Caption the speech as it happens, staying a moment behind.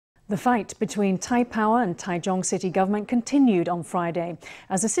The fight between Taipower and Taichung city government continued on Friday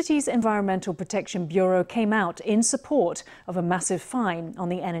as the city's Environmental Protection Bureau came out in support of a massive fine on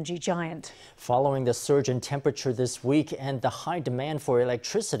the energy giant. Following the surge in temperature this week and the high demand for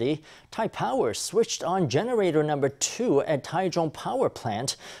electricity, Taipower switched on generator number 2 at Taichung Power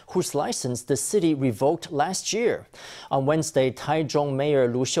Plant, whose license the city revoked last year. On Wednesday, Taichung Mayor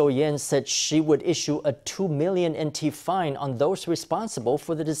Lu Shiow-yen said she would issue a 2 million NT fine on those responsible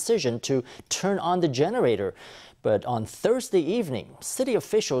for the decision to turn on the generator. But on Thursday evening, city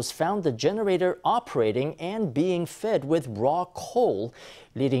officials found the generator operating and being fed with raw coal,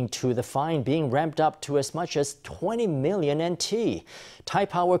 leading to the fine being ramped up to as much as 20 million NT.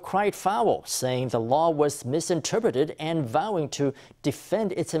 Taipower cried foul, saying the law was misinterpreted and vowing to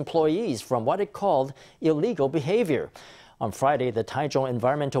defend its employees from what it called illegal behavior. On Friday, the Taichung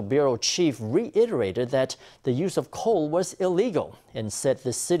Environmental Bureau chief reiterated that the use of coal was illegal and said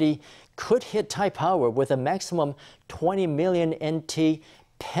the city could hit Taipower with a maximum 20 million NT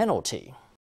penalty.